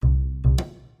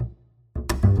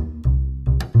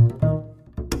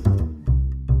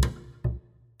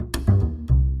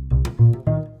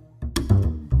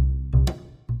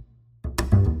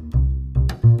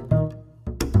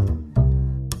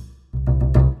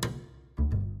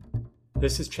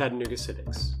This is Chattanooga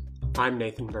Civics. I'm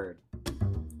Nathan Bird.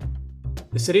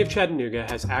 The City of Chattanooga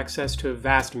has access to a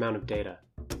vast amount of data.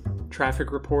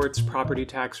 Traffic reports, property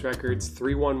tax records,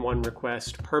 311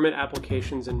 requests, permit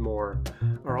applications, and more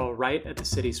are all right at the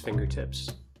city's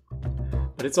fingertips.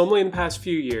 But it's only in the past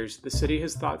few years the city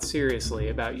has thought seriously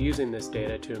about using this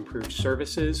data to improve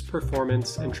services,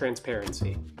 performance, and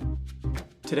transparency.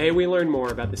 Today we learn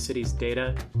more about the city's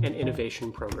data and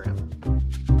innovation program.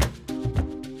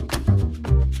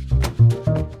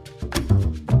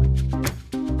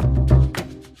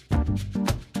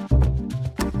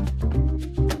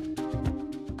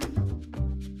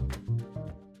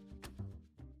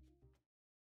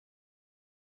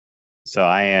 So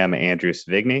I am Andrew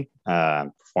Savigny,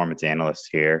 performance analyst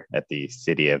here at the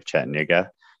City of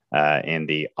Chattanooga in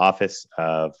the Office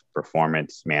of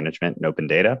Performance Management and Open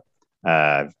Data.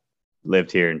 I've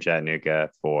lived here in Chattanooga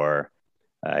for,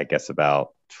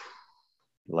 about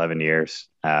 11 years.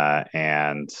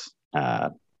 And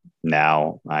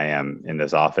now I am in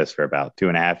this office for about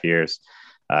 2.5 years.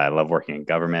 I love working in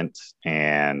government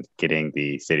and getting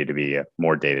the city to be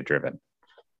more data-driven.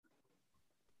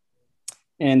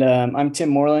 And I'm Tim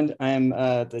Moreland. I'm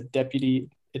the Deputy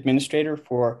Administrator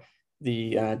for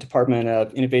the Department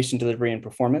of Innovation, Delivery, and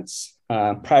Performance.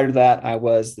 Prior to that, I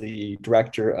was the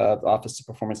Director of the Office of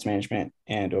Performance Management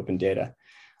and Open Data.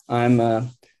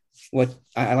 I'm what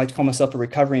I like to call myself a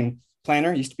recovering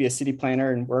planner. Used to be a city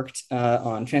planner and worked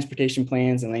on transportation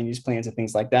plans and land use plans and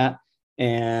things like that.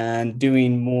 And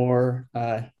doing more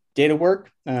data work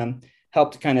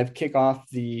helped kind of kick off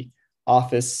the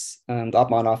office, the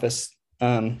Opmont office.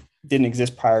 Didn't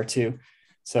exist prior to.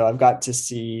 So I've had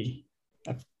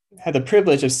the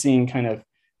privilege of seeing kind of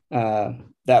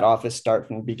that office start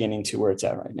from the beginning to where it's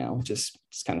at right now, which is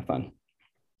just kind of fun.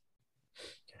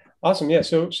 Awesome. Yeah.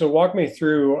 So walk me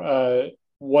through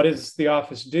what does the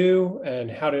office do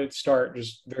and how did it start,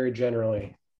 just very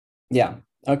generally? Yeah.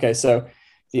 Okay. So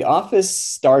the office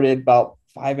started about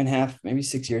 5.5, maybe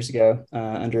 6 years ago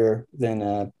under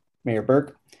then Mayor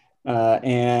Burke.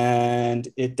 And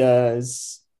it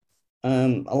does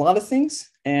a lot of things,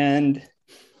 and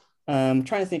trying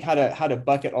to think how to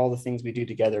bucket all the things we do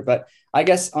together. But I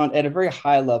guess at a very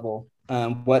high level,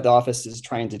 what the office is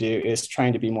trying to do is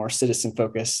trying to be more citizen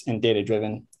focused and data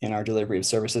driven in our delivery of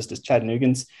services to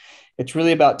Chattanoogans. It's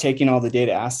really about taking all the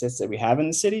data assets that we have in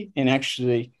the city and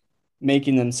actually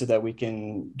making them so that we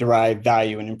can derive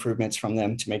value and improvements from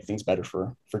them to make things better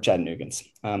for Chattanoogans.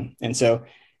 And so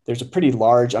there's a pretty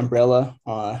large umbrella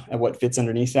of what fits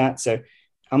underneath that. So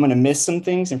I'm going to miss some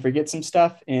things and forget some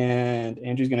stuff. And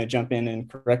Andrew's going to jump in and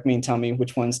correct me and tell me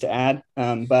which ones to add.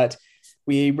 But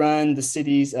we run the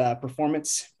city's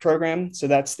performance program. So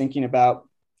that's thinking about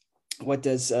what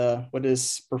does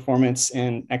performance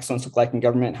and excellence look like in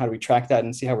government? How do we track that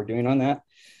and see how we're doing on that?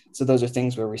 So those are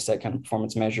things where we set kind of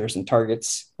performance measures and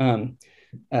targets.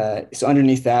 So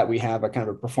underneath that, we have a kind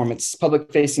of a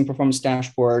public-facing performance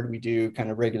dashboard. We do kind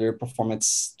of regular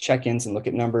performance check-ins and look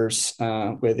at numbers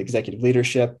with executive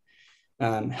leadership,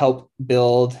 help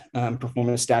build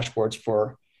performance dashboards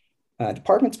for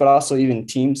departments, but also even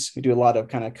teams. We do a lot of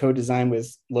kind of co-design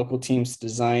with local teams to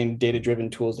design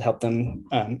data-driven tools to help them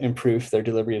improve their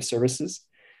delivery of services.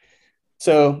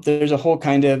 So there's a whole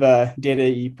kind of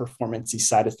data performance-y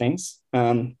side of things.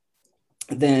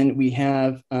 Then we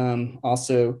have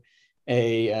also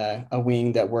a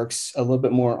wing that works a little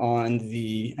bit more on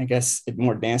the,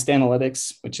 more advanced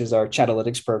analytics, which is our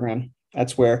Chatalytics program.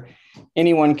 That's where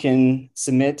anyone can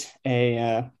submit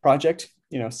a project,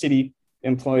 city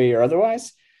employee or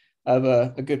otherwise, of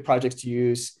a good project to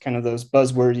use, kind of those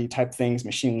buzzwordy type things,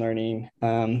 machine learning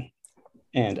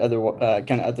and other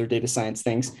kind of other data science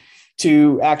things,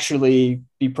 to actually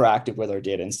be proactive with our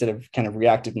data instead of kind of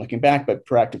reactive and looking back, but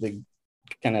proactively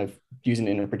kind of using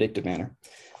it in a predictive manner.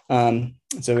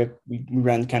 So we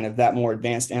run kind of that more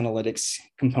advanced analytics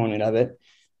component of it.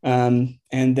 And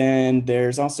then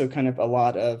there's also kind of a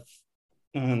lot of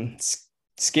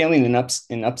scaling and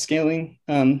upscaling.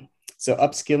 So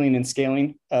upskilling and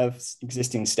scaling of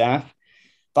existing staff.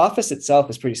 The office itself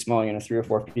is pretty small, 3 or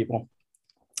 4 people.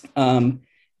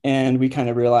 And we kind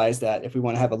of realized that if we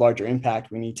want to have a larger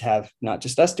impact, we need to have not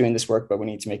just us doing this work, but we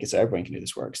need to make it so everyone can do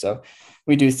this work. So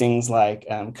we do things like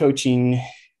coaching,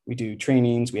 we do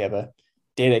trainings, we have a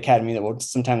data academy that we'll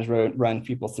sometimes run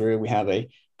people through. We have a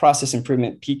process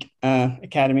improvement peak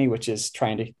academy, which is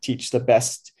trying to teach the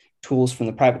best tools from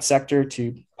the private sector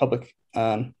to public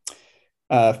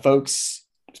folks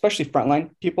especially frontline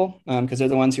people, because they're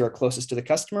the ones who are closest to the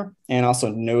customer and also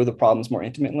know the problems more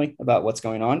intimately about what's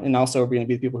going on. And also, we're going to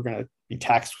be the people who are going to be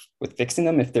tasked with fixing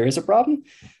them if there is a problem.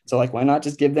 So, like, why not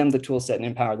just give them the tool set and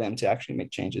empower them to actually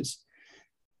make changes?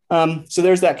 So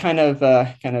there's that kind of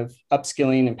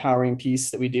upskilling, empowering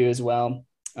piece that we do as well.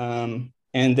 And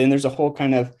then there's a whole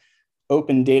kind of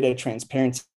open data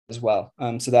transparency as well.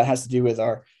 So that has to do with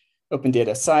our open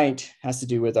data site, has to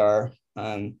do with our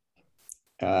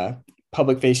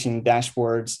public facing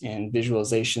dashboards and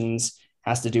visualizations,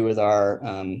 has to do with our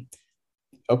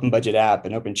open budget app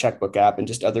and open checkbook app and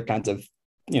just other kinds of,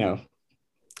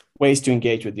 ways to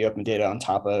engage with the open data on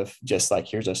top of just like,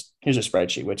 here's a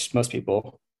spreadsheet, which most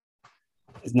people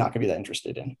is not going to be that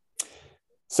interested in.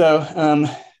 So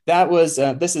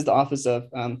this is the Office of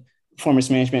Performance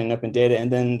Management and Open Data.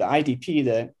 And then the IDP,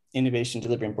 the Innovation,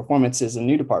 Delivery, and Performance, is a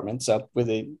new department. So with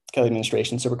the Kelly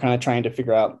administration. So we're kind of trying to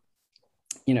figure out,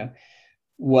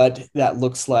 what that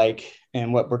looks like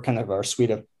and what we're kind of our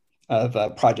suite of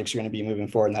projects are going to be moving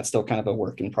forward. And that's still kind of a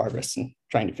work in progress and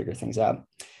trying to figure things out.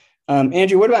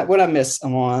 Andrew, what I miss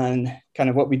on kind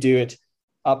of what we do at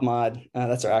OpMod?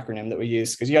 That's our acronym that we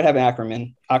use, because you got to have an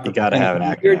acronym. You got to have an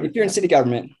acronym. If you're in city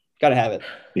government, got to have it.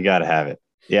 You got to have it.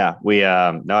 Yeah, we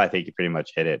no, I think you pretty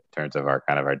much hit it in terms of our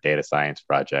kind of our data science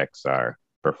projects, our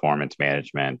performance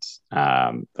management,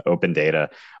 the open data.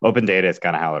 Open data is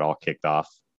kind of how it all kicked off.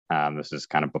 This is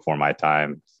kind of before my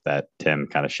time that Tim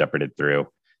kind of shepherded through,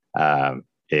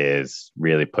 is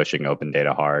really pushing open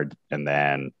data hard. And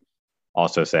then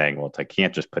also saying, well, I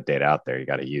can't just put data out there. You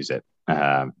got to use it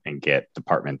and get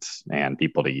departments and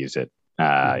people to use it,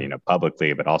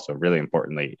 publicly, but also really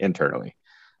importantly, internally,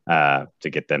 to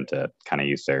get them to kind of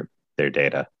use their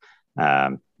data.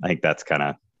 I think that's kind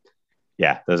of,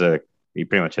 you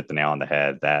pretty much hit the nail on the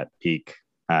head. That peak,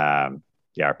 our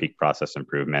peak process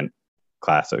improvement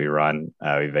class that we run.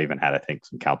 We've even had, I think,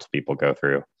 some council people go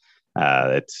through.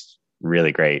 It's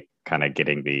really great kind of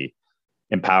getting the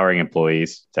empowering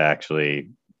employees to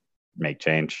actually make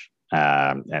change,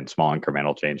 and small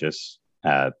incremental changes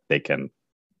they can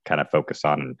kind of focus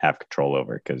on and have control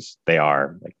over, because they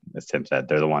are, like as Tim said,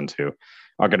 they're the ones who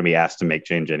are going to be asked to make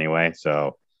change anyway.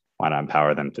 So why not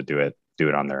empower them to do it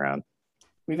on their own?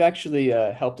 We've actually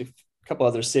helped a couple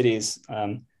other cities,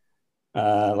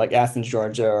 like Athens,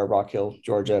 Georgia, or Rock Hill,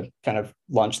 Georgia, kind of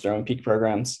launched their own peak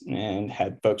programs and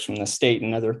had folks from the state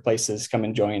and other places come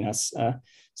and join us.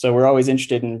 So we're always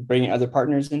interested in bringing other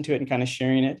partners into it and kind of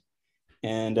sharing it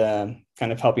and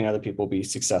kind of helping other people be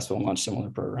successful and launch similar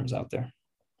programs out there.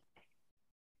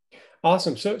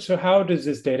 Awesome. So how does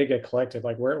this data get collected?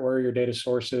 Like where are your data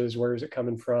sources? Where is it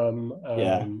coming from?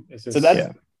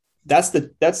 That's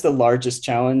the largest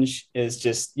challenge, is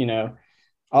just,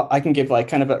 I can give like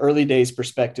kind of an early days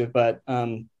perspective, but,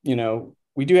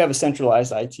 we do have a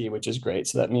centralized IT, which is great.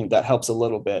 So that helps a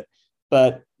little bit,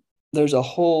 but there's a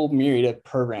whole myriad of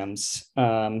programs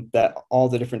that all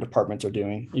the different departments are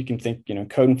doing. You can think,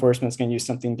 code enforcement is going to use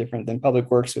something different than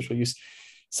public works, which will use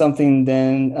something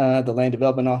than the land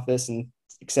development office, and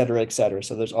et cetera, et cetera.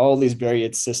 So there's all these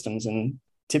varied systems, and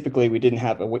typically we didn't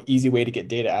have an easy way to get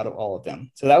data out of all of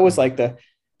them. So that was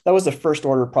the first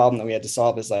order problem that we had to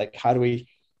solve, is like, how do we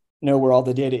know where all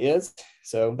the data is?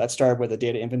 So that started with a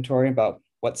data inventory about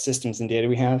what systems and data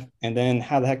we have, and then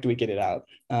how the heck do we get it out?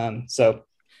 So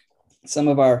some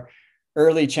of our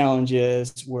early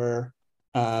challenges were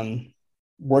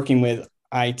working with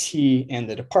IT and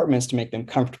the departments to make them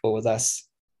comfortable with us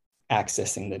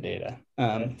accessing the data.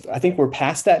 I think we're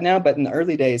past that now, but in the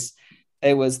early days,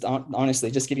 it was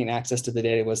honestly just getting access to the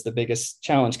data was the biggest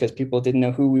challenge, because people didn't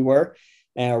know who we were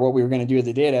or what we were going to do with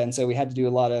the data. And so we had to do a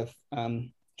lot of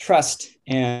trust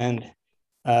and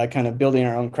kind of building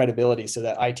our own credibility so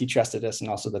that IT trusted us, and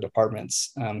also the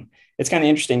departments. It's kind of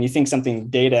interesting. You think something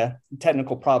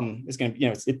technical problem is going to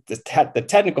be, the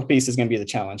technical piece is going to be the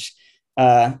challenge.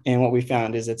 And what we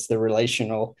found is it's the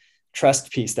relational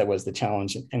trust piece that was the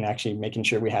challenge, and actually making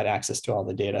sure we had access to all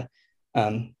the data.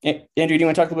 Andrew, do you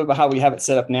want to talk a little bit about how we have it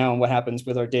set up now and what happens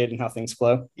with our data and how things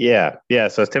flow? Yeah.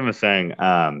 So as Tim was saying,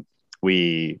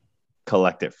 we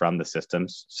collect it from the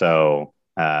systems. So,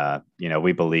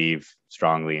 we believe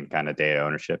strongly in kind of data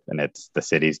ownership, and it's the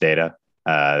city's data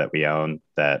that we own,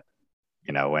 that,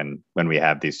 when we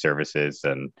have these services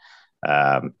and,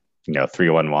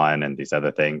 311 and these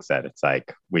other things, that it's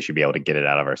like, we should be able to get it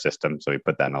out of our system. So we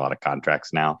put that in a lot of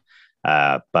contracts now.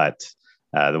 But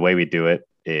the way we do it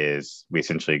is we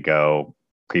essentially go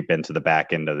creep into the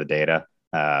back end of the data,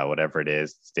 whatever it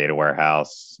is, it's data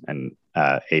warehouse and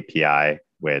API,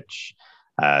 which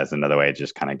is another way to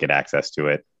just kind of get access to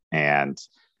it. And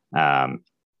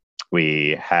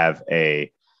we have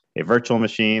a a virtual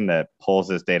machine that pulls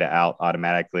this data out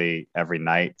automatically every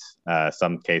night.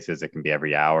 Some cases it can be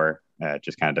every hour. It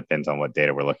just kind of depends on what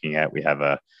data we're looking at. We have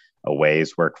a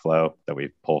Waze workflow that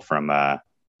we pull from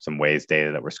some Waze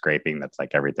data that we're scraping that's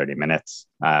like every 30 minutes.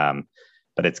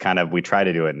 But it's kind of, we try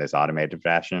to do it in this automated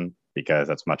fashion because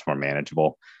that's much more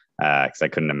manageable. Because I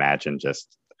couldn't imagine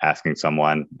just asking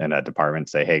someone in a department,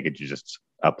 say, hey, could you just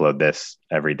upload this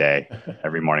every day,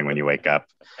 every morning when you wake up?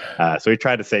 So we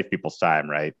try to save people's time,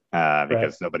 right?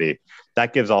 Because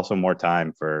that gives also more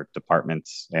time for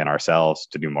departments and ourselves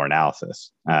to do more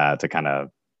analysis, to kind of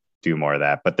do more of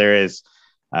that. But there is,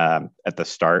 at the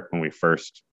start, when we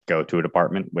first go to a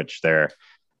department, which there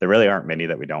really aren't many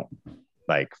that we don't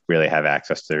like really have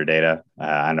access to their data.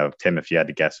 I know, Tim, if you had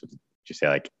to guess, would you say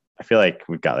like, I feel like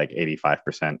we've got like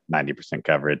 85%, 90%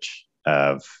 coverage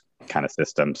of kind of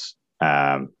systems.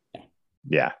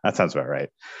 Yeah, that sounds about right.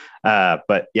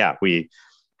 But yeah, we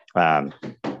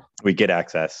get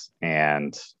access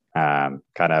and kind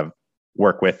of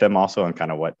work with them also on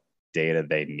kind of what data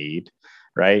they need,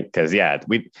 right? Because yeah,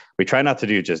 we try not to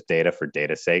do just data for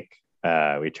data's sake.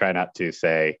 We try not to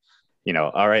say,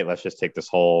 all right, let's just take this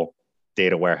whole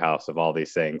data warehouse of all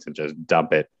these things and just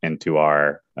dump it into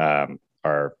our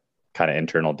kind of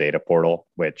internal data portal,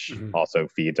 which also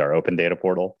feeds our open data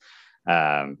portal,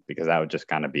 because that would just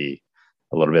kind of be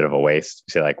a little bit of a waste.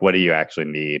 Say like, what do you actually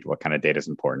need? What kind of data is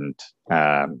important?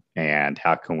 And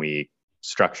how can we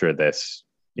structure this,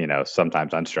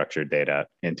 sometimes unstructured data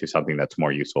into something that's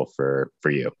more useful for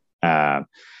you? And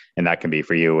that can be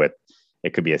for you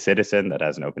it could be a citizen that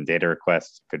has an open data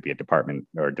request, could be a department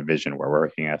or a division we're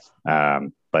working with.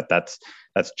 But that's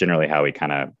generally how we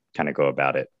kind of go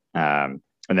about it.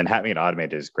 And then having it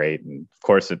automated is great. And of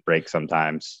course it breaks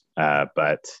sometimes,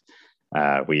 but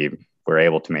we're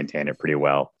able to maintain it pretty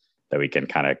well, that we can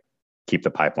kind of keep the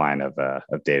pipeline of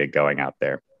data going out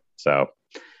there. So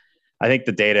I think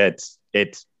the data,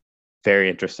 it's very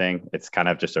interesting. It's kind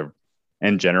of just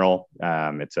in general,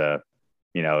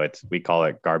 we call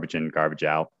it garbage in, garbage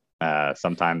out.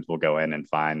 Sometimes we'll go in and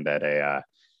find that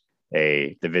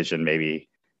a division maybe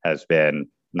has been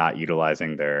not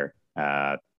utilizing their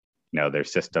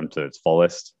system to its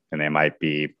fullest, and they might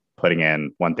be putting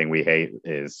in, one thing we hate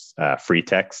is free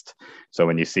text. So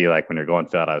when you see, like, when you're going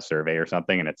to fill out a survey or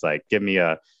something, and it's like, give me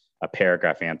a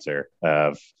paragraph answer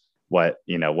of what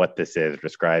this is,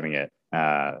 describing it,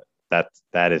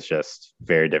 that is just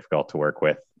very difficult to work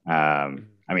with.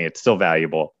 I mean, it's still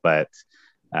valuable, but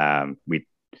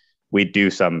we do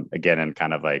some, again, and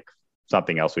kind of like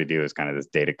something else we do is kind of this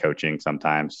data coaching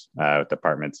sometimes with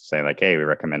departments, saying like, hey, we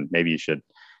recommend maybe you should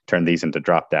turn these into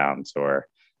drop downs, or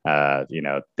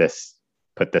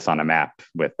put this on a map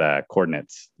with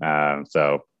coordinates.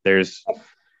 So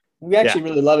we actually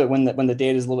really love it when the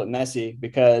data is a little bit messy,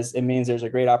 because it means there's a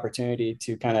great opportunity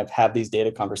to kind of have these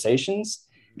data conversations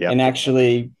and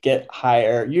actually get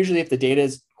higher. Usually if the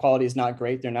data's quality is not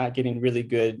great, they're not getting really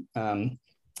good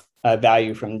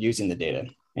value from using the data,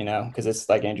 because it's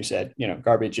like Andrew said,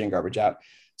 garbage in, garbage out.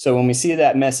 So when we see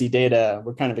that messy data,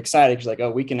 we're kind of excited, because like,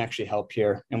 oh, we can actually help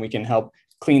here, and we can help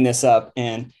clean this up.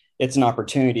 And it's an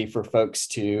opportunity for folks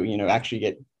to, actually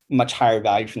get much higher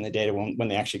value from the data when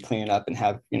they actually clean it up and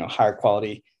have, higher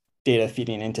quality data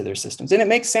feeding into their systems. And it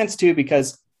makes sense too,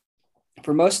 because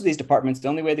for most of these departments, the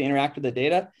only way they interact with the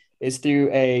data is through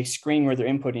a screen where they're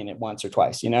inputting it once or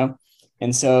twice,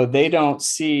 and so they don't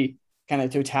see kind of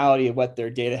totality of what their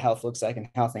data health looks like and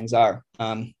how things are.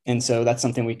 And so that's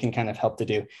something we can kind of help to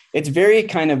do. It's very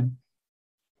kind of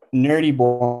nerdy,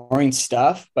 boring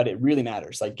stuff, but it really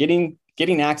matters. Like getting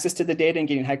access to the data and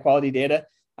getting high quality data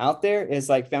out there is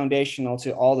like foundational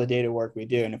to all the data work we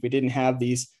do. And if we didn't have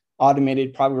these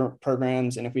automated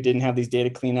programs, and if we didn't have these data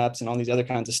cleanups and all these other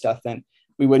kinds of stuff, then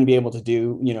we wouldn't be able to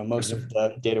do, most of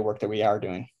the data work that we are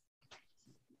doing.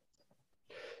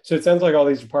 So it sounds like all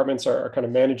these departments are kind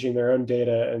of managing their own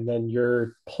data, and then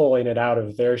you're pulling it out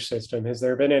of their system. Has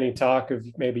there been any talk of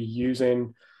maybe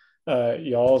using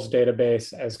y'all's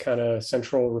database as kind of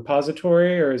central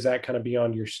repository, or is that kind of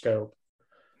beyond your scope?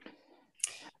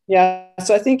 Yeah,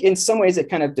 so I think in some ways it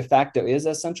kind of de facto is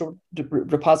a central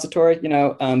repository,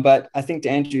 but I think to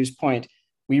Andrew's point,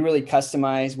 we really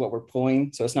customize what we're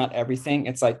pulling. So it's not everything.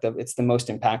 It's like it's the most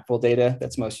impactful data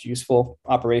that's most useful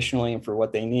operationally and for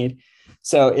what they need.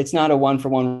 So it's not a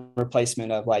one-for-one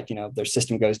replacement of like, their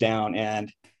system goes down and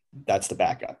that's the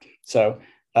backup. So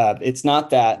it's not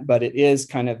that, but it is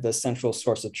kind of the central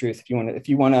source of truth. If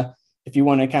you want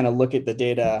to kind of look at the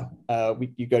data,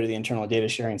 you go to the internal data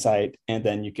sharing site, and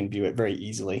then you can view it very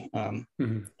easily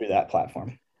through that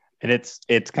platform. And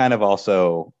it's kind of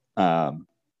also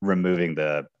removing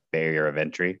the barrier of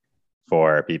entry,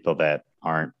 for people that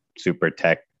aren't super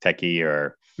techy,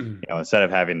 or instead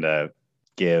of having to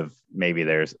give, maybe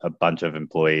there's a bunch of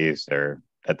employees or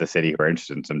at the city who are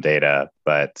interested in some data,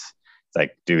 but it's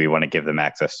like, do we want to give them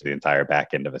access to the entire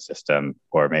back end of a system,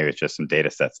 or maybe it's just some data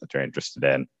sets that they're interested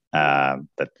in,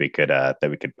 that we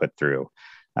could put through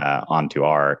onto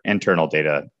our internal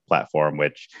data platform,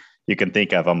 which you can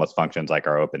think of almost functions like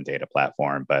our open data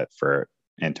platform, but for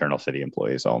internal city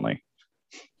employees only.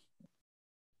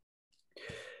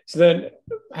 So then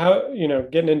how,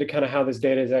 getting into kind of how this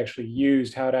data is actually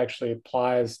used, how it actually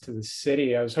applies to the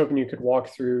city, I was hoping you could walk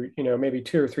through, maybe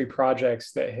 2 or 3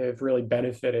 projects that have really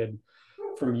benefited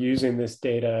from using this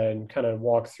data and kind of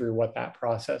walk through what that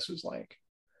process was like.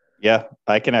 Yeah,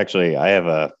 I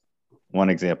have one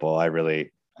example I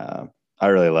really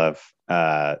love,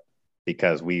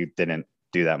 because we didn't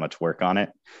do that much work on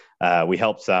it. We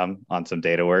helped some on some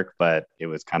data work, but it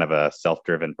was kind of a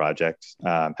self-driven project.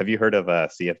 Have you heard of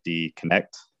CFD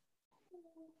Connect?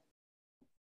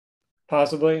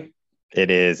 Possibly.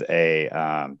 It is it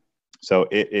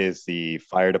is the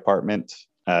fire department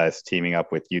is teaming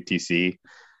up with UTC,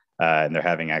 and they're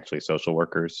having actually social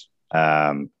workers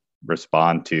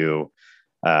respond to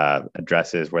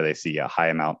addresses where they see a high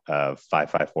amount of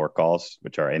 554 calls,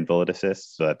 which are invalid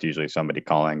assists. So that's usually somebody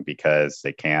calling because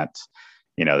they can't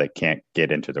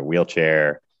get into their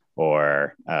wheelchair,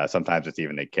 or sometimes it's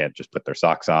even they can't just put their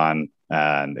socks on,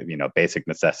 and basic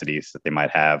necessities that they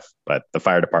might have, but the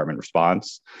fire department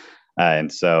responds.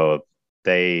 And so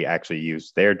they actually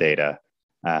use their data,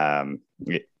 and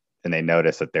they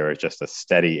noticed that there was just a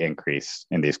steady increase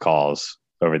in these calls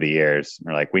over the years. And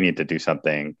they're like, we need to do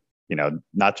something,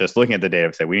 not just looking at the data,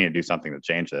 but say we need to do something to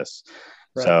change this.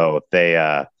 Right. So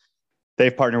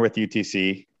they've partnered with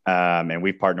UTC, and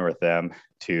we've partnered with them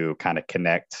to kind of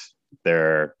connect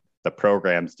the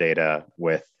program's data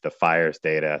with the fire's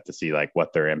data to see like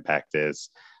what their impact is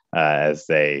as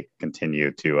they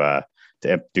continue to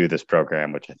do this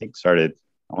program, which I think started,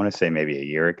 I want to say maybe a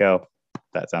year ago.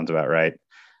 That sounds about right.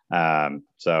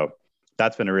 So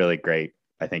that's been a really great,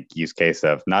 I think, use case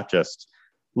of not just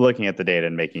looking at the data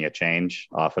and making a change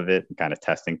off of it and kind of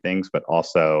testing things, but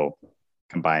also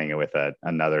combining it with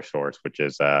another source, which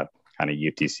is kind of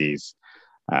UTC's,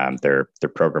 their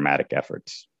programmatic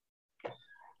efforts.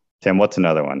 Tim, what's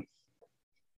another one?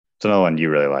 What's another one you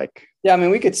really like? Yeah, I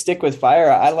mean, we could stick with fire.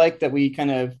 I like that we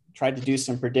kind of tried to do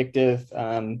some predictive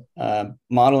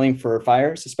modeling for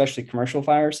fires, especially commercial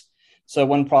fires. So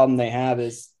one problem they have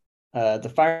is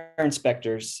the fire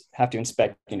inspectors have to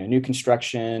inspect, new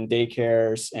construction,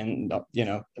 daycares, and,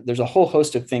 there's a whole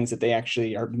host of things that they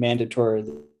actually are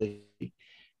mandatorily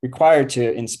required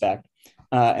to inspect.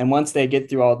 And once they get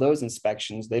through all those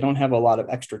inspections, they don't have a lot of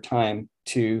extra time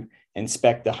to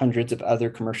inspect the hundreds of other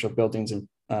commercial buildings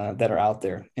that are out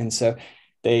there. And so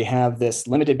they have this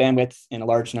limited bandwidth and a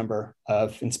large number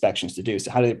of inspections to do.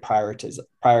 So how do they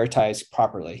prioritize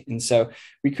properly? And so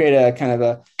we create a kind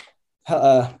of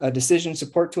a decision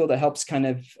support tool that helps kind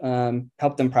of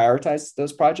help them prioritize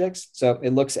those projects. So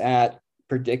it looks at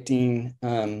predicting,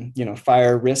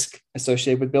 fire risk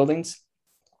associated with buildings.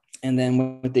 And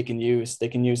then what they can use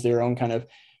their own kind of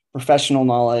professional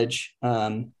knowledge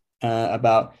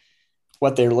about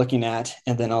what they're looking at,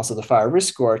 and then also the fire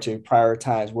risk score to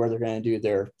prioritize where they're going to do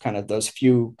their kind of those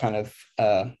few kind of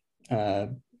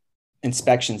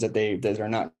inspections that are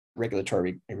not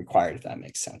regulatory required, if that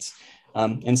makes sense.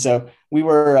 And so we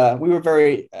were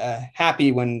very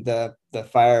happy when the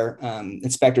fire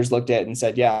inspectors looked at it and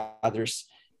said, yeah, there's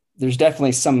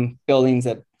definitely some buildings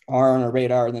that are on our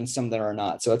radar and then some that are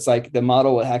not. So it's like the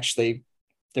model actually,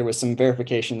 there was some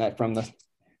verification that from the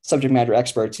subject matter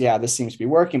experts, yeah, this seems to be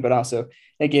working, but also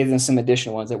it gave them some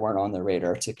additional ones that weren't on their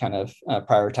radar to kind of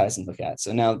prioritize and look at.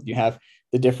 So now you have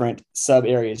the different sub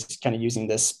areas kind of using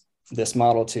this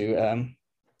model to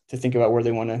think about where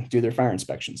they want to do their fire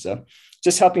inspection. So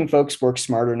just helping folks work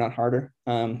smarter, not harder,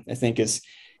 I think is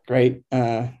great,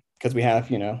 because we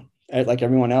have, like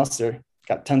everyone else, they're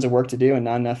got tons of work to do and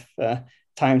not enough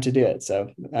time to do it. So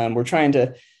we're trying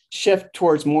to shift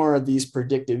towards more of these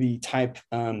predictive type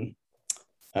or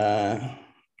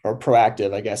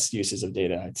proactive, I guess, uses of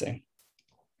data, I'd say.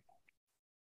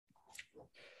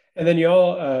 And then you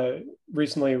all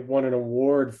recently won an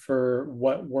award for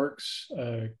What Works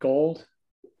Gold.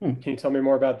 Can you tell me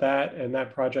more about that and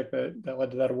that project that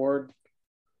led to that award?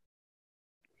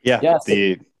 Yeah. Go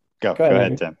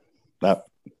ahead, Tim.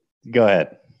 Go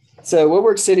ahead. So What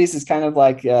Works Cities is kind of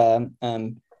like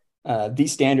the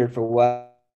standard for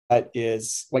what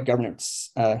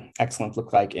governance excellence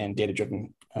look like in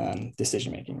data-driven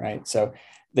decision making, right? So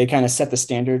they kind of set the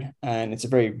standard, and it's a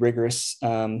very rigorous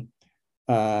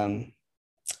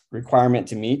requirement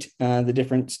to meet the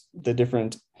different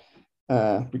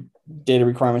data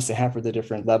requirements they have for the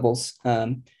different levels.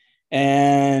 We've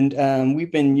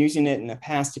been using it in the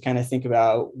past to kind of think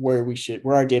about where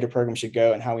our data program should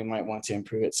go and how we might want to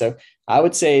improve it. So I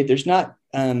would say there's not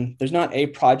a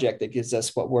project that gives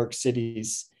us what Work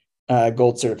City's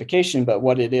gold certification, but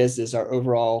what it is our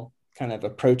overall kind of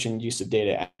approach and use of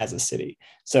data as a city.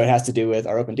 So it has to do with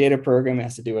our open data program. It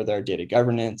has to do with our data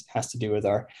governance. It has to do with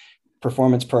our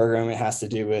performance program. It has to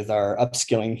do with our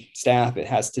upskilling staff. It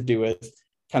has to do with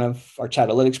kind of our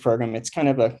Chatlytics program. It's kind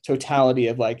of a totality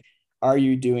of like, are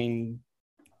you doing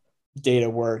data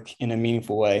work in a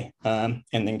meaningful way? And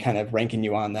then kind of ranking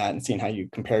you on that and seeing how you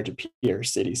compare to peer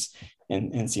cities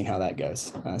and seeing how that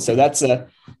goes. So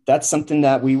that's something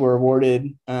that we were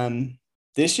awarded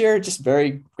this year. Just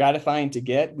very gratifying to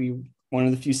get. One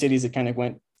of the few cities that kind of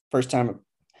went first time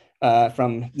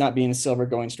from not being a silver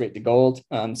going straight to gold.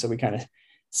 So we kind of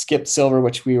skipped silver,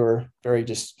 which we were very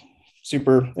just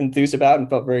super enthused about and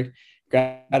felt very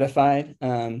gratified.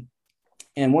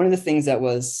 And one of the things that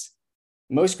was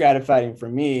most gratifying for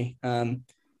me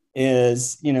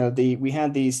is, we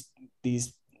had these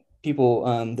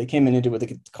people, they came in and did what they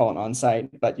could call an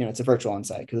on-site, but, it's a virtual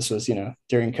on-site because this was,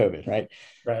 during COVID, right?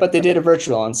 But they did a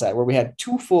virtual on-site where we had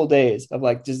 2 full days of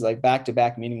just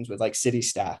back-to-back meetings with city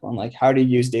staff on how to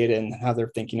use data and how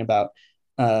they're thinking about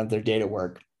their data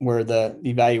work, where the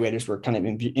evaluators were kind of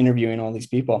interviewing all these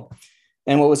people.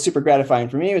 And what was super gratifying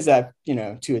for me was that,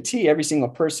 to a T, every single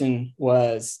person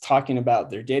was talking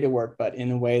about their data work, but in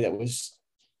a way that was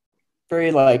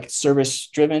very service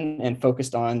driven and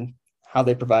focused on how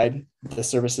they provide the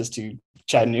services to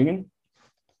Chattanoogan.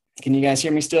 Can you guys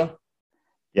hear me still?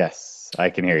 Yes,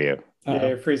 I can hear you. Yeah,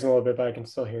 you're freezing a little bit, but I can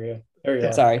still hear you. There you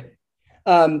are. Sorry.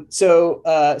 So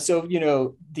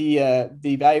the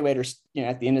evaluators,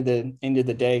 at the end of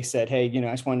the day said, hey,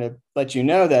 I just wanted to let you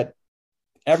know that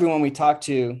everyone we talked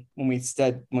to, when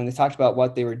they talked about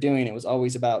what they were doing, it was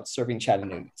always about serving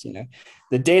Chattanoogans.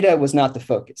 The data was not the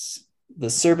focus. The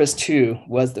service to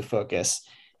was the focus.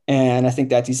 And I think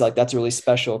that's a really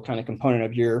special kind of component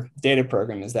of your data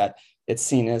program, is that it's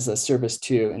seen as a service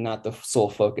to and not the sole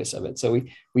focus of it. So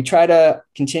we try to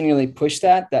continually push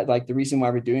that the reason why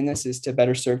we're doing this is to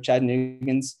better serve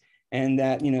Chattanoogans. And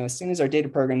that, as soon as our data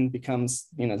program becomes,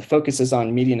 the focus is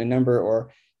on meeting a number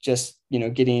or just,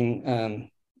 getting the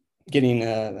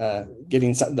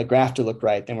graph to look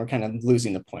right, then we're kind of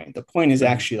losing the point. The point is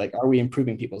actually are we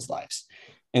improving people's lives?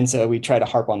 And so we try to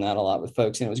harp on that a lot with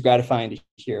folks. And it was gratifying to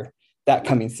hear that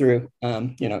coming through,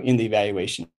 in the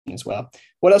evaluation as well.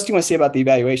 What else do you want to say about the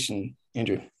evaluation,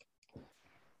 Andrew?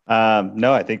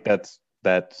 No, I think I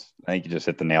think you just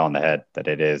hit the nail on the head, that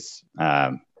it is,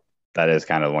 that is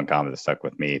kind of one comment that stuck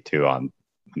with me too when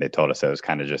they told us it was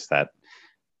kind of just that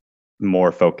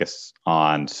more focus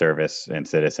on service and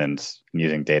citizens,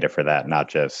 using data for that, not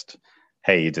just,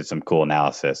 hey, you did some cool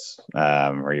analysis,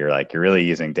 or you're really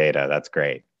using data. That's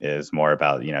great. It is more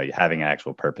about, having an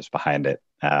actual purpose behind it,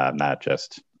 not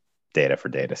just data for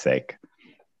data's sake.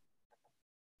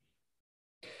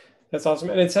 That's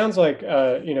awesome. And it sounds like,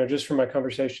 just from my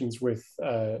conversations with,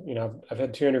 I've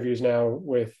had 2 interviews now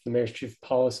with the mayor's chief of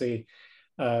policy,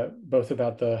 both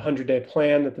about the 100-day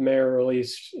plan that the mayor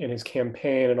released in his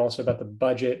campaign and also about the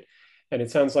budget. And it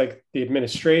sounds like the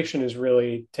administration is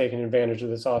really taking advantage of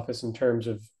this office in terms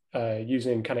of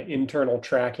using kind of internal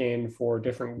tracking for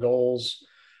different goals.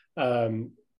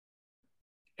 And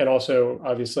also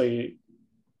obviously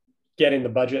getting the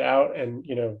budget out. And,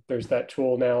 there's that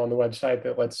tool now on the website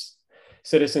that lets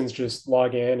citizens just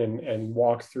log in and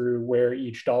walk through where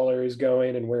each dollar is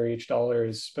going and where each dollar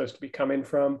is supposed to be coming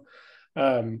from.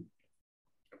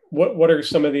 What are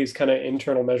some of these kind of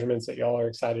internal measurements that y'all are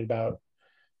excited about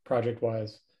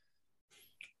project-wise?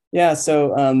 Yeah,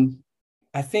 so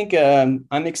I think I'm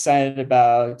excited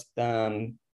about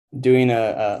doing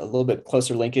a little bit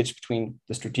closer linkage between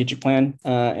the strategic plan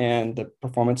and the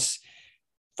performance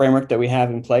framework that we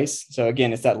have in place. So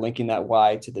again, it's that linking that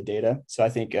why to the data. So I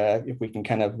think if we can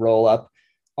kind of roll up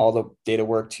all the data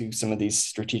work to some of these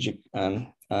strategic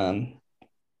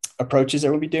approaches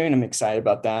that we'll be doing, I'm excited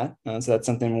about that. So that's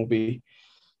something we'll be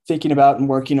thinking about and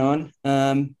working on.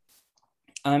 I'm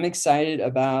excited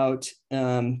about,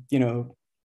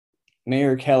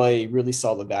 Mayor Kelly really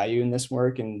saw the value in this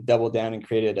work and doubled down and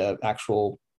created an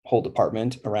actual whole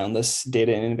department around this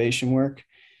data and innovation work.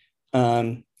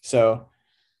 So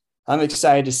I'm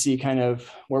excited to see kind of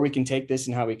where we can take this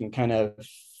and how we can kind of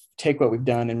take what we've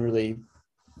done and really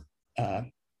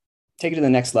take it to the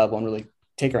next level and really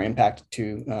take our impact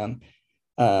to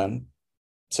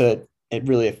it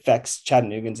really affects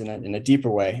Chattanoogans in a deeper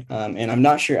way. And I'm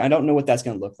not sure, I don't know what that's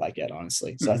going to look like yet,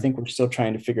 honestly. So I think we're still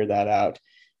trying to figure that out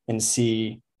and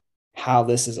see how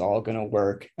this is all going to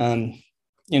work.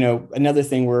 Another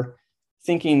thing we're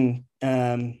thinking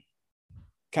kind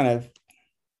of,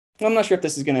 I'm not sure if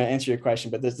this is going to answer your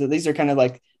question, but these are kind of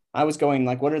like, I was going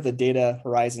like, what are the data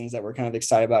horizons that we're kind of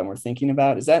excited about and we're thinking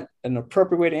about? Is that an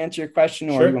appropriate way to answer your question,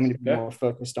 or Sure. you want me to be more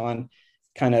focused on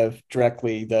kind of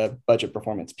directly the budget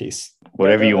performance piece?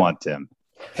 Whatever you want, Tim.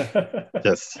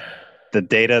 Just the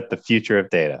data, the future of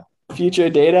data. Future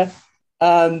data.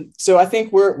 So I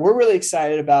think we're really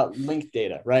excited about linked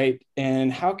data, right?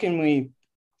 And how can we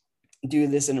do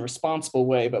this in a responsible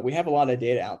way? But we have a lot of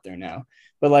data out there now.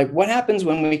 But like, what happens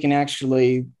when we can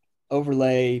actually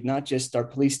overlay not just our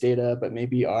police data, but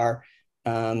maybe our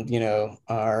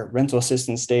rental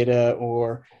assistance data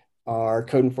or our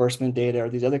code enforcement data or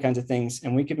these other kinds of things.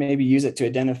 And we could maybe use it to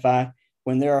identify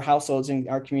when there are households in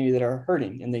our community that are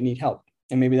hurting and they need help.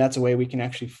 And maybe that's a way we can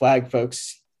actually flag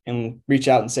folks and reach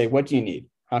out and say, what do you need?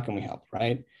 How can we help?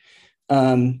 Right.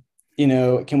 Can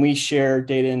we share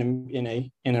data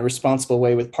in a responsible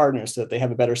way with partners so that they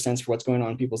have a better sense for what's going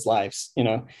on in people's lives?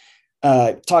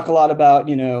 Talk a lot about,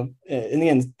 in the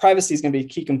end, privacy is going to be a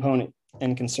key component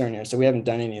and concern here. So we haven't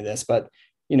done any of this, but,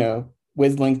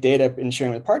 with linked data and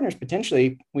sharing with partners,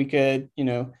 potentially we could,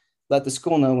 let the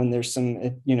school know when there's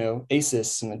some,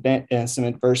 ACEs, some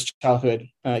adverse childhood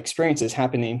experiences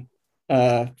happening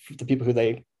for the people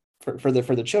for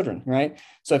the children, right?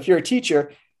 So if you're a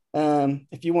teacher,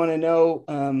 if you want to know,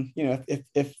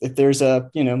 if there's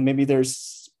maybe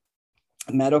there's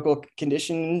a medical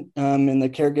condition and the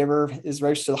caregiver is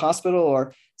registered to the hospital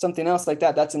or something else like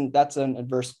that, that's an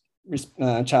adverse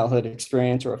childhood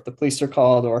experience, or if the police are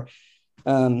called, or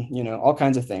all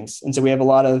kinds of things. And so we have a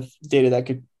lot of data that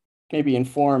could maybe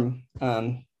inform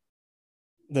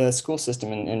the school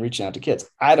system and reaching out to kids.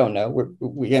 I don't know.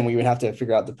 We would have to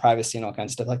figure out the privacy and all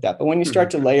kinds of stuff like that. But when you start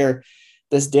to layer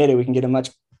this data, we can get a much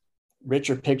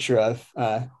richer picture of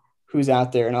who's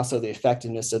out there and also the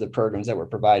effectiveness of the programs that we're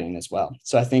providing as well.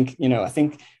 So I think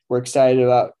we're excited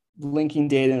about linking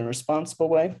data in a responsible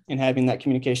way and having that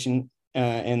communication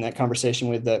and that conversation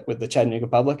with the Chattanooga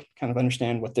public, kind of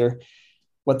understand what their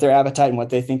appetite and what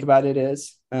they think about it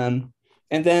is. And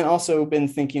then also been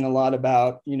thinking a lot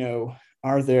about,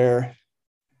 are there,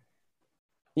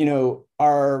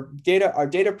 our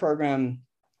data program,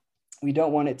 we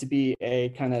don't want it to be a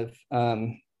kind of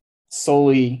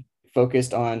solely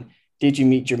focused on, did you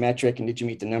meet your metric and did you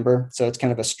meet the number? So it's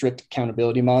kind of a strict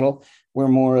accountability model. We're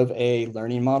more of a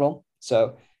learning model.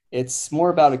 So it's more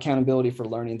about accountability for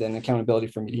learning than accountability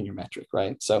for meeting your metric,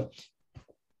 right? So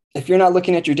if you're not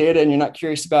looking at your data and you're not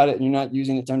curious about it and you're not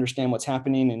using it to understand what's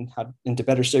happening and to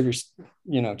better serve your,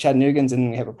 Chattanoogans,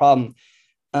 and we have a problem,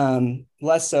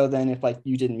 less so than if like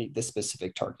you didn't meet this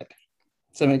specific target.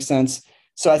 Does that make sense?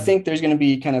 So I think there's going to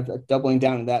be kind of a doubling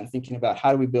down on that and thinking about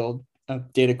how do we build a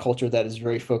data culture that is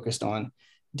very focused on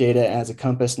data as a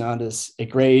compass, not as a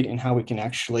grade, and how we can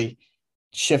actually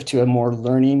shift to a more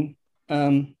learning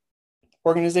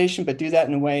organization, but do that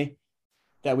in a way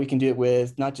that we can do it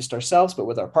with not just ourselves, but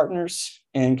with our partners,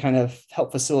 and kind of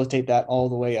help facilitate that all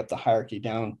the way up the hierarchy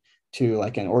down to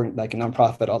like a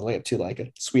nonprofit, all the way up to like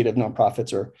a suite of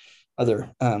nonprofits or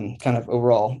other kind of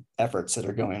overall efforts that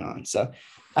are going on. So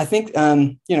I think,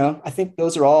 I think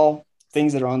those are all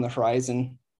things that are on the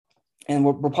horizon, and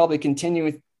we're probably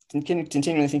continuing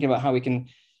thinking about how we can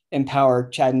empower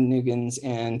Chattanoogans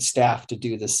and staff to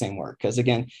do the same work. Because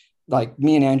again, like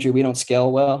me and Andrew, we don't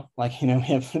scale well. Like, we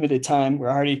have limited time. We're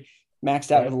already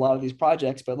maxed out with a lot of these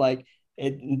projects, but like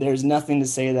there's nothing to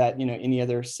say that, any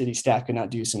other city staff could not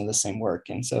do some of the same work.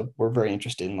 And so we're very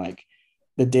interested in like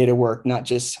the data work, not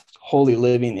just wholly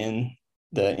living in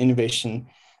the innovation,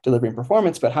 delivery, and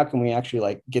performance, but how can we actually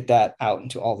like get that out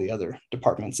into all the other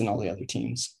departments and all the other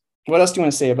teams? What else do you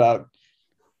want to say about,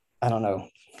 I don't know,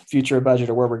 future budget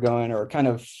or where we're going, or kind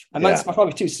of, it's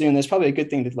probably too soon. There's probably a good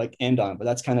thing to like end on, but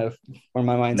that's kind of where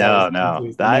my mind's at.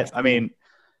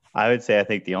 I would say, I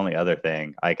think the only other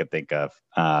thing I could think of,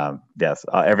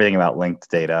 everything about linked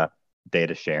data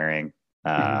sharing.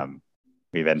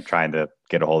 We've been trying to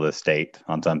get a hold of the state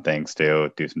on some things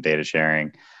to do some data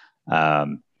sharing.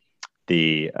 I'd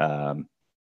say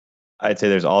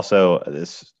there's also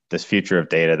this future of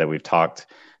data that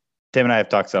Tim and I have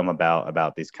talked some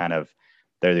about these kind of,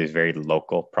 there are these very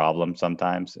local problems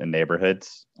sometimes in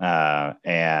neighborhoods,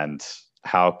 and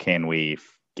how can we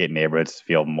get neighborhoods to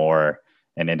feel more,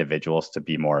 and individuals to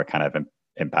be more kind of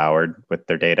empowered with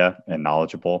their data and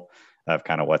knowledgeable of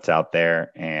kind of what's out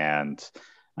there. And,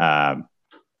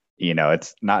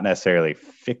 it's not necessarily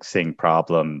fixing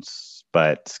problems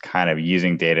but kind of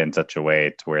using data in such a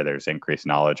way to where there's increased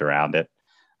knowledge around it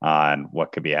on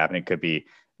what could be happening. It could be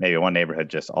maybe one neighborhood,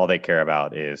 just all they care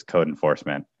about is code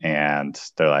enforcement. And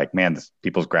they're like, man,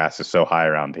 people's grass is so high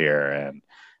around here. And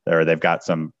they've got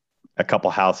a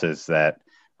couple houses that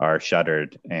are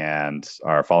shuttered and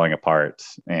are falling apart.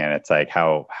 And it's like,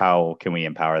 how can we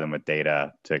empower them with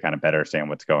data to kind of better understand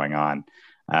what's going on,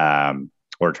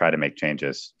 or try to make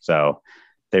changes? So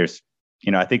there's,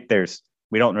 I think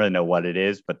we don't really know what it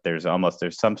is, but there's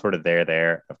some sort of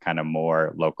there of kind of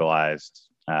more localized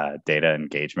data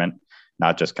engagement,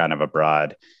 not just kind of a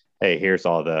broad, hey, here's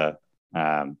all the,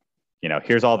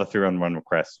 here's all the 311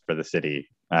 requests for the city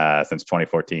since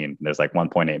 2014. There's like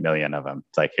 1.8 million of them.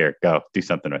 It's like, here, go do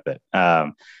something with it.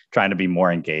 Trying to be more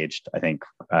engaged, I think,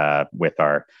 with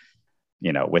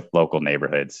with local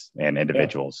neighborhoods and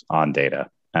individuals on data,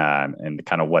 and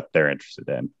kind of what they're interested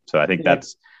in. So I think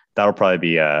that'll probably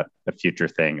be a future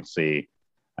thing you'll see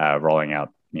rolling out,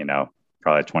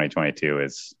 probably 2022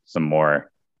 is some more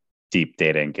deep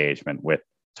data engagement with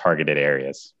targeted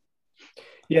areas.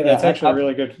 Yeah, that's actually a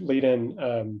really good lead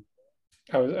in.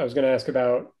 I was going to ask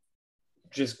about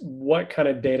just what kind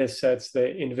of data sets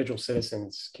that individual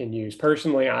citizens can use.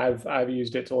 Personally, I've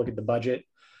used it to look at the budget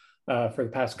for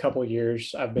the past couple of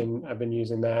years. I've been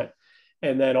using that.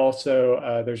 And then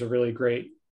also there's a really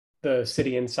great, the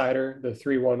City Insider, the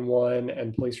 311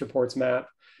 and police reports map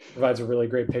provides a really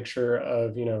great picture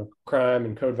of, crime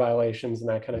and code violations and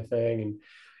that kind of thing. And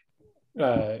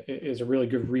is a really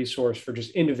good resource for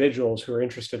just individuals who are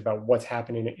interested about what's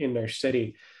happening in their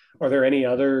city. Are there any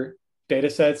other data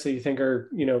sets that you think are,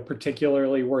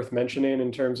 particularly worth mentioning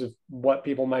in terms of what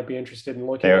people might be interested in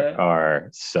looking at? There are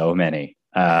so many.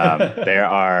 There's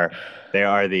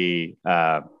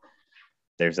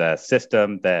a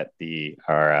system that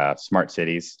our smart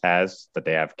cities has, that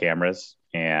they have cameras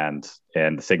and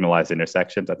signalized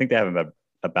intersections. I think they have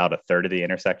about a third of the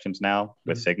intersections now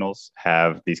with signals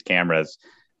have these cameras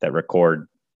that record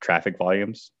traffic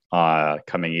volumes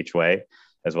coming each way,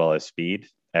 as well as speed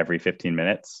every 15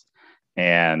 minutes.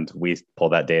 And we pull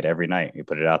that data every night. We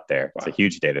put it out there. Wow. It's a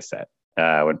huge data set.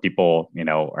 When people,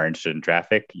 are interested in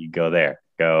traffic, you go there,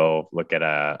 go look at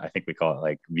I think we call it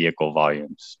like vehicle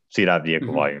volumes, CDOT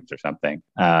vehicle volumes or something.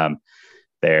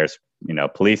 There's,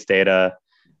 police data,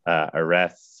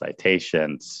 arrests,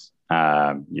 citations.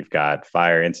 You've got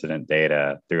fire incident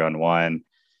data, 311,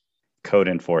 code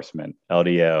enforcement,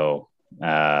 LDO,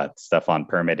 stuff on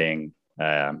permitting.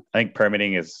 I think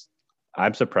permitting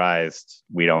I'm surprised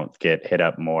we don't get hit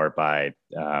up more by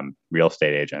real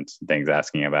estate agents and things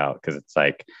asking about, because it's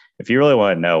like, if you really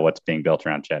want to know what's being built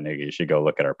around Chattanooga, you should go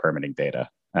look at our permitting data,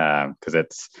 because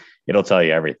it'll tell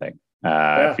you everything.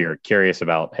 If you're curious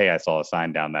about, hey, I saw a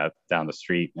sign down the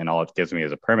street and all it gives me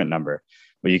is a permit number,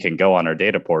 well, you can go on our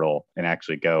data portal and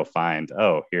actually go find,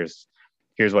 oh, here's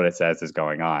what it says is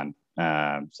going on.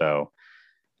 So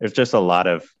there's just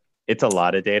it's a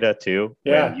lot of data too.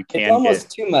 Yeah, it's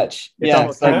almost too much. I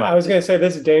was going to say,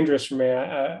 this is dangerous for me.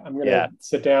 I'm going to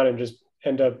sit down and just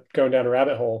end up going down a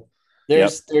rabbit hole.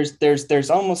 There's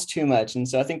almost too much. And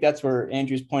so I think that's where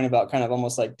Andrew's point about kind of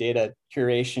almost like data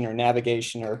curation or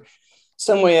navigation or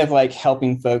some way of like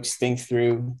helping folks think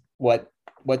through what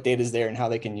data is there and how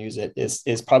they can use it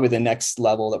is probably the next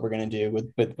level that we're going to do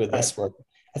with this work.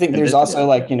 I think there's also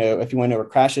like, if you want to know where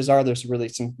crashes are, there's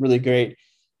some really great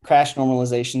crash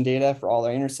normalization data for all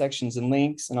our intersections and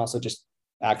links, and also just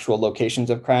actual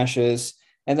locations of crashes.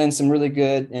 And then some really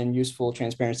good and useful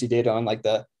transparency data on like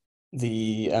the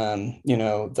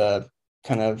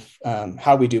kind of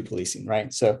how we do policing,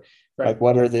 right? So like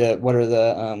what are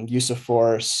the use of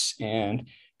force and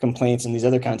complaints and these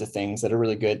other kinds of things that are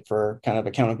really good for kind of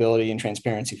accountability and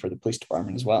transparency for the police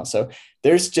department as well. So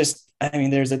there's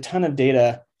a ton of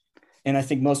data, and I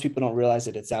think most people don't realize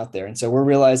that it's out there. And so we're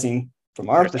realizing from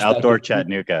our perspective, Outdoor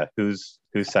Chattanooga, who's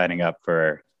signing up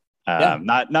for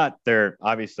not there.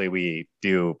 Obviously we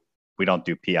don't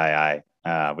do PII.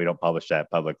 We don't publish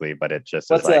that publicly, but it just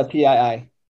what's a PII?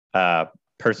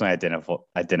 Personally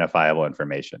identifiable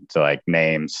information. So like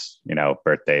names,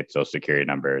 birth dates, social security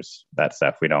numbers, that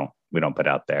stuff we don't put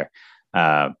out there.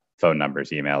 Phone numbers,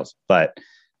 emails, but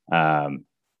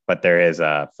there is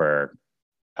for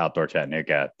Outdoor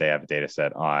Chattanooga, they have a data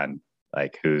set on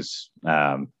like who's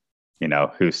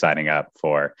signing up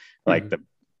for like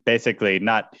basically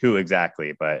not who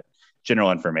exactly, but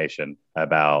general information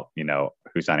about,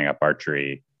 who's signing up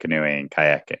archery, canoeing,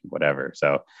 kayaking, whatever.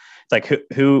 So it's like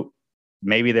who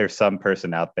maybe there's some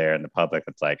person out there in the public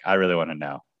that's like, I really want to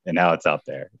know. And now it's out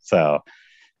there. So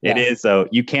it is, so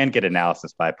you can get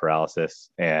analysis by paralysis.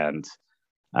 And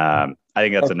I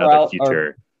think that's another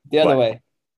future. The other way.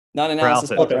 Not analysis,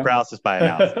 paralysis by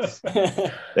analysis.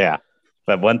 Yeah.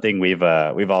 But one thing we've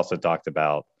also talked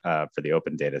about for the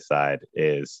open data side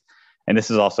is, and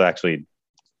this is also actually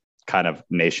kind of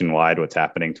nationwide, what's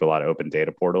happening to a lot of open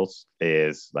data portals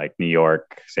is like New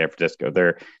York, San Francisco,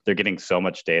 they're getting so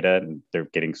much data and they're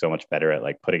getting so much better at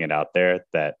like putting it out there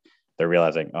that they're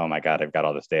realizing, oh my God, I've got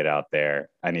all this data out there.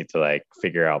 I need to like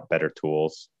figure out better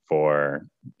tools for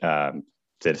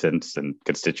citizens and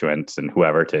constituents and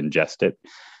whoever to ingest it.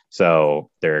 So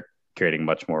they're creating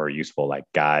much more useful like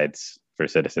guides for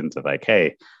citizens of like,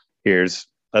 hey,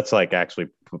 let's like actually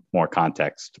put more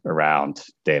context around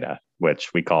data,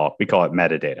 which we call it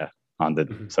metadata on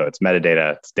the, so it's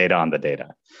metadata, it's data on the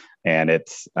data. And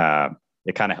it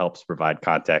kind of helps provide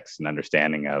context and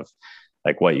understanding of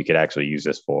like what you could actually use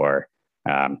this for,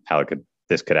 how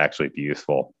this could actually be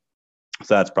useful.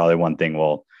 So that's probably one thing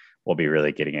we'll be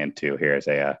really getting into here as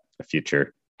a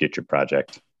future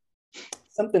project.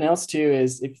 Something else too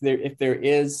is if there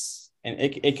is, and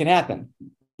it can happen,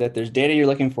 that there's data you're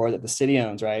looking for that the city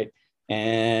owns, right?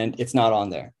 And it's not on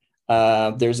there.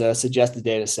 There's a suggested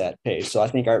data set page. So I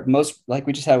think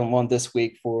we just had one this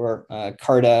week for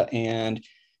CARTA and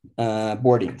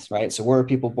boardings, right? So where are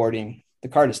people boarding the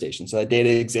CARTA station? So that data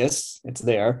exists, it's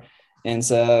there. And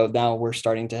so now we're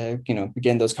starting to,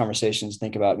 begin those conversations,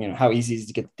 think about, how easy is it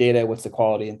to get the data, what's the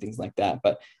quality and things like that.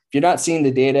 But if you're not seeing the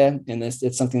data and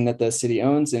it's something that the city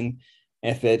owns, and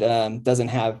if it doesn't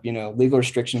have, legal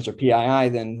restrictions or PII,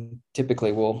 then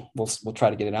typically we'll try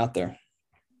to get it out there.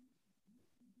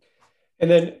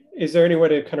 And then is there any way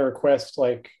to kind of request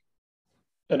like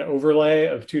an overlay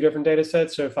of two different data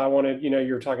sets? So if I wanted,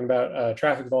 you were talking about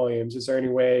traffic volumes, is there any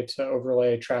way to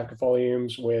overlay traffic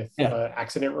volumes with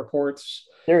accident reports?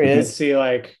 There is. And see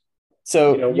like,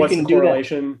 so what's the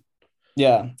correlation?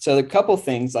 Yeah. So a couple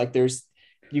things like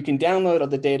you can download all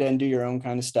the data and do your own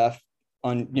kind of stuff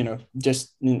on,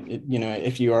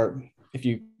 if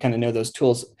you kind of know those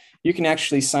tools, you can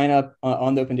actually sign up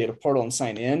on the Open Data Portal and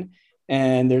sign in.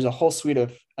 And there's a whole suite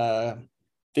of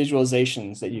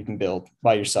visualizations that you can build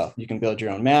by yourself. You can build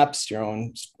your own maps, your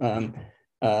own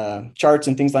charts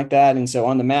and things like that. And so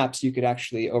on the maps, you could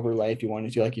actually overlay, if you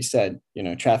wanted to, like you said,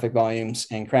 traffic volumes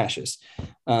and crashes.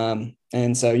 And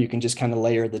so you can just kind of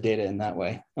layer the data in that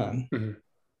way.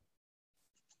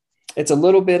 It's a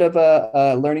little bit of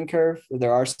a learning curve.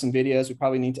 There are some videos. We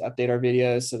probably need to update our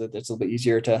videos so that it's a little bit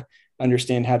easier to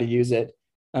understand how to use it.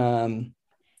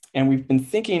 And we've been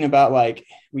thinking about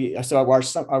we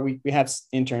have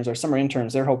interns, our summer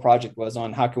interns, their whole project was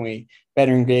on how can we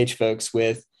better engage folks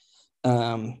with,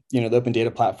 the open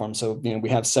data platform. So, we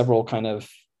have several kind of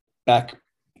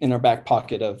in our back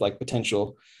pocket of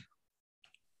potential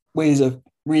ways of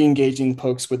re-engaging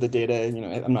folks with the data.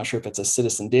 I'm not sure if it's a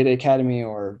citizen data academy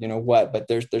or, what, but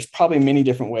there's probably many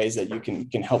different ways that you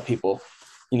can help people,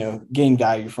 gain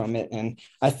value from it. And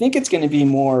I think it's going to be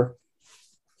more,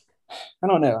 I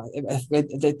don't know.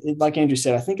 Like Andrew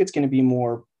said, I think it's going to be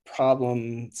more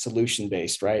problem solution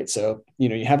based, right? So,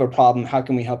 you have a problem. How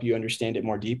can we help you understand it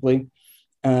more deeply?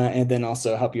 And then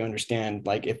also help you understand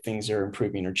if things are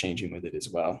improving or changing with it as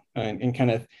well. And kind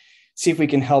of see if we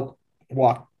can help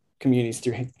walk communities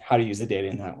through how to use the data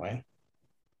in that way.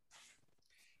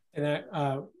 And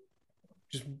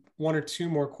just one or two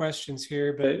more questions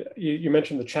here, but you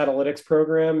mentioned the Chatalytics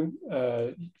program.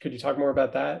 Could you talk more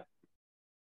about that?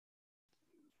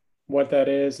 What that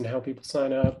is and how people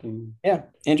sign up? And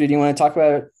Andrew, do you want to talk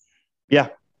about it? Yeah,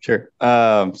 sure.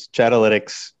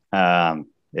 Chatalytics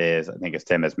is, I think as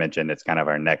Tim has mentioned, it's kind of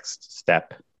our next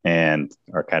step in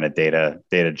our kind of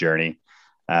data journey.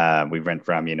 We went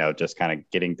from, just kind of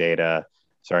getting data,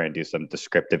 starting to do some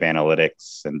descriptive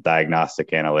analytics and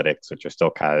diagnostic analytics, which are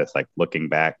still kind of just looking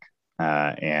back.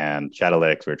 And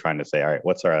Chatalytics, we were trying to say, all right,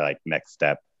 what's our next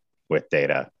step with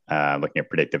data? Looking at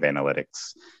predictive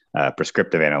analytics,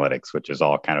 prescriptive analytics, which is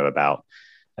all kind of about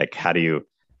how do you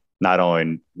not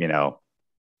only,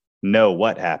 know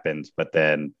what happens, but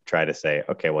then try to say,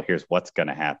 okay, well, here's what's going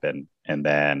to happen. And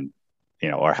then,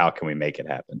 or how can we make it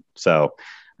happen? So,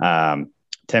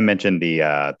 Tim mentioned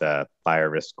the fire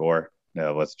risk score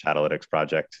was Chatalytics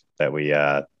project that we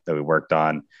worked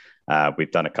on.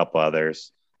 We've done a couple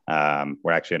others.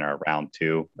 We're actually in our round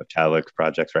 2 of Chatalytics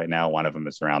projects right now. One of them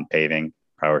is around paving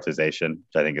prioritization,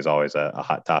 which I think is always a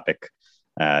hot topic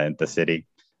in the city.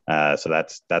 So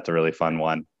that's a really fun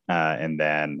one. And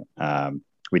then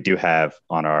we do have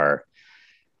on our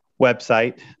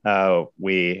website,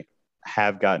 we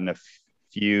have gotten a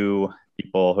few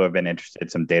people who have been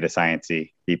interested, some data science-y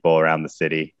people around the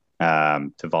city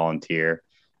to volunteer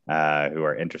who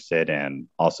are interested in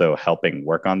also helping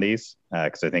work on these,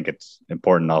 because I think it's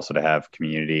important also to have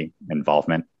community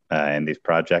involvement in these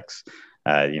projects.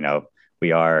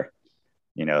 We are,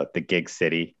 the gig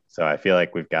city, so I feel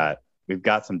like we've got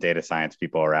some data science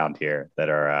people around here that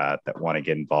want to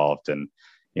get involved and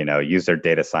use their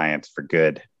data science for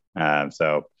good.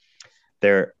 So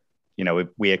they're,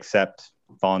 we accept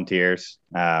volunteers.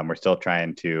 We're still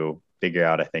trying to figure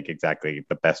out, I think, exactly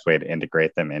the best way to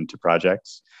integrate them into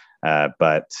projects.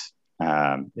 But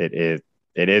it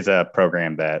is a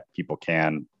program that people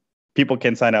can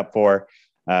sign up for.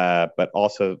 But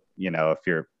also,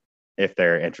 if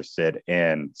they're interested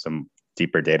in some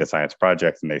deeper data science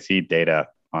projects and they see data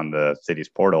on the city's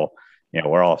portal,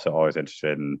 we're also always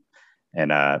interested in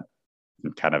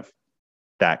kind of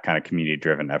that kind of community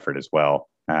driven effort as well.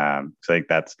 So I think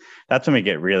that's when we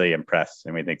get really impressed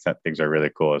and we think that things are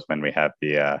really cool, is when we have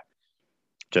the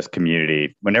just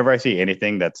community. Whenever I see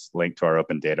anything that's linked to our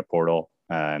open data portal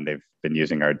and they've been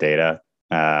using our data,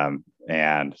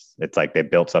 and it's like they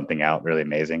built something out really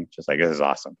amazing, just like, this is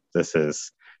awesome. That's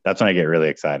when I get really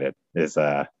excited, is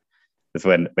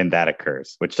when that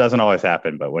occurs, which doesn't always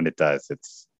happen, but when it does,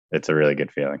 it's a really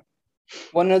good feeling.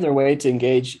 One other way to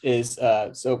engage is,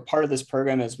 so part of this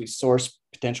program is we source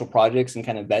potential projects and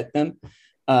kind of vet them.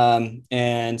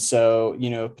 And so,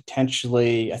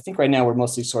 potentially, I think right now we're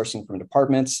mostly sourcing from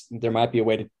departments. There might be a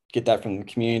way to get that from the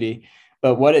community.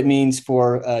 But what it means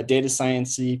for data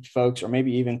science-y folks, or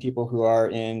maybe even people who are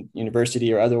in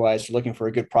university or otherwise looking for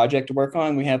a good project to work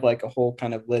on, we have like a whole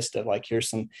kind of list of like, here's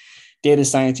some data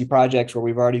science-y projects where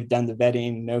we've already done the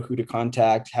vetting, know who to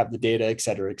contact, have the data, et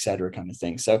cetera kind of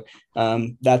thing. So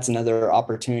that's another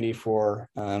opportunity for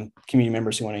community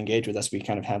members who want to engage with us. We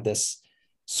kind of have this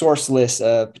source list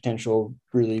of potential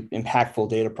really impactful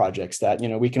data projects that,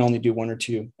 we can only do 1 or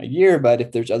 2 a year, but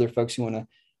if there's other folks who want to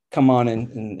come on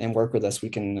and work with us, we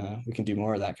can do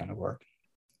more of that kind of work.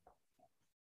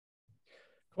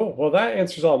 Cool. Well, that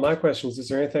answers all my questions. Is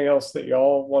there anything else that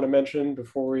y'all want to mention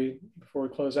before we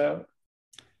close out?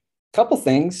 Couple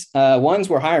things. One's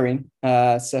we're hiring.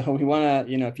 So we want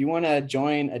to, if you want to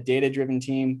join a data-driven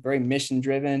team, very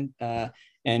mission-driven,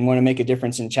 and want to make a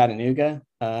difference in Chattanooga,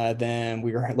 then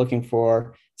we are looking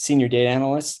for senior data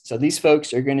analysts. So these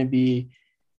folks are going to be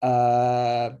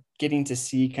getting to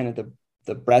see kind of the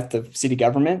breadth of city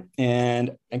government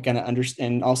and kind of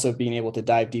understand, and also being able to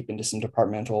dive deep into some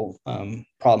departmental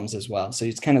problems as well. So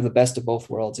it's kind of the best of both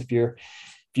worlds. If you're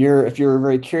a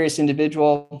very curious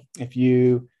individual, if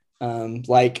you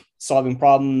like solving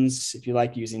problems, if you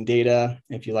like using data,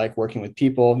 if you like working with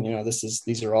people,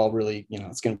 these are all really,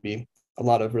 it's going to be a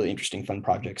lot of really interesting, fun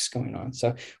projects going on. So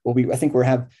I think we'll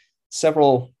have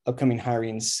several upcoming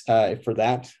hirings for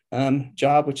that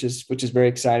job, which is very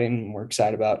exciting. We're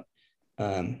excited about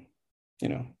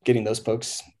getting those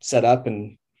folks set up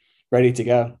and ready to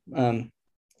go.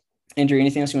 Andrew,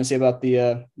 anything else you want to say about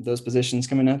those positions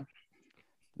coming up?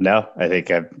 No, I think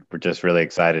we're just really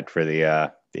excited for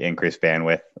the increased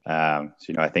bandwidth. So, I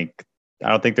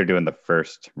don't think they're doing the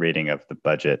first reading of the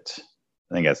budget.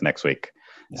 I think that's next week.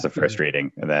 It's the first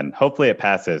reading, and then hopefully it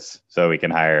passes so we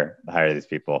can hire these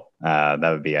people. That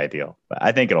would be ideal, but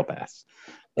I think it'll pass.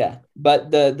 Yeah,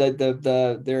 but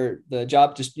the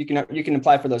job, just you can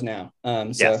apply for those now.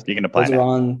 Yes, you can apply. Those are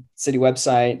on city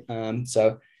website.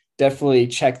 So definitely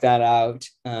check that out.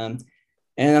 And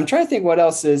I'm trying to think what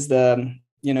else is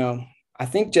I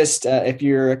think just if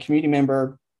you're a community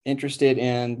member interested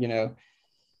in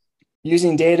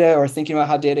using data or thinking about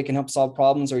how data can help solve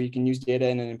problems, or you can use data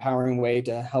in an empowering way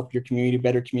to help your community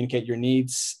better communicate your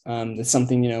needs. That's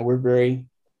something we're very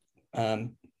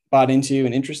bought into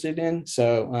and interested in.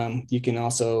 So you can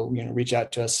also reach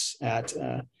out to us at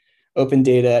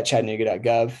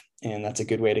opendata@chattanooga.gov, and that's a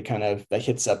good way to that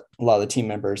hits up a lot of the team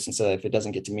members. And so if it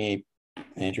doesn't get to me,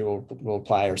 Andrew will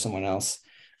apply, or someone else.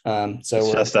 So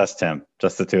it's just us, Tim,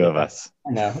 just the two of us.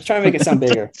 I know. I was trying to make it sound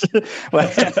bigger.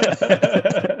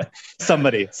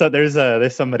 Somebody. So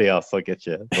there's somebody else. They'll get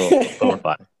you. They'll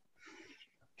apply.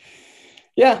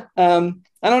 Yeah.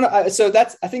 I don't know. So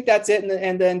I think that's it.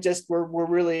 And then just we're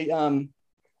really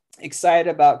excited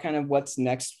about kind of what's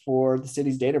next for the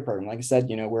city's data program. Like I said,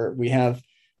 we have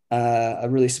a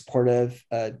really supportive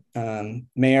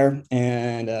mayor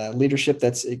and leadership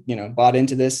that's bought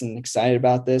into this and excited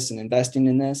about this and investing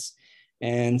in this.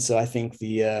 And so I think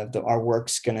our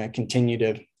work's going to continue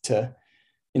to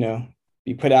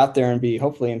be put out there and be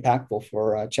hopefully impactful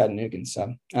for Chattanoogan.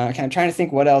 So kind of trying to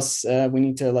think what else we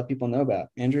need to let people know about.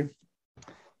 Andrew?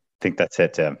 I think that's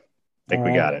it, Tim. I think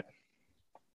we got it.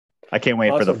 I can't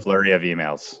wait for the flurry of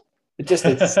emails.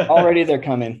 It's already, they're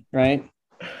coming, right?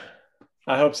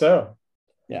 I hope so.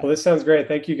 Yeah. Well, this sounds great.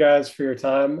 Thank you guys for your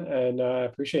time, and I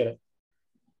appreciate it.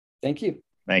 Thank you.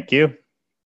 Thank you.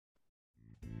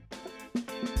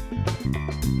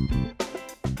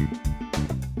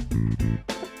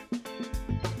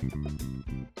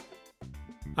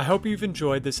 I hope you've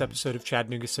enjoyed this episode of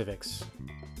Chattanooga Civics.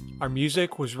 Our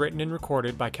music was written and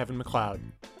recorded by Kevin MacLeod.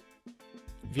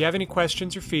 If you have any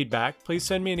questions or feedback, please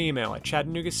send me an email at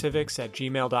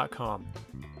chattanoogacivics@gmail.com.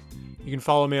 You can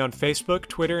follow me on Facebook,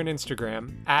 Twitter, and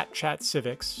Instagram at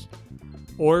ChatCivics,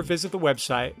 or visit the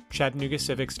website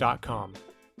chattanoogacivics.com.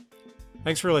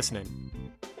 Thanks for listening.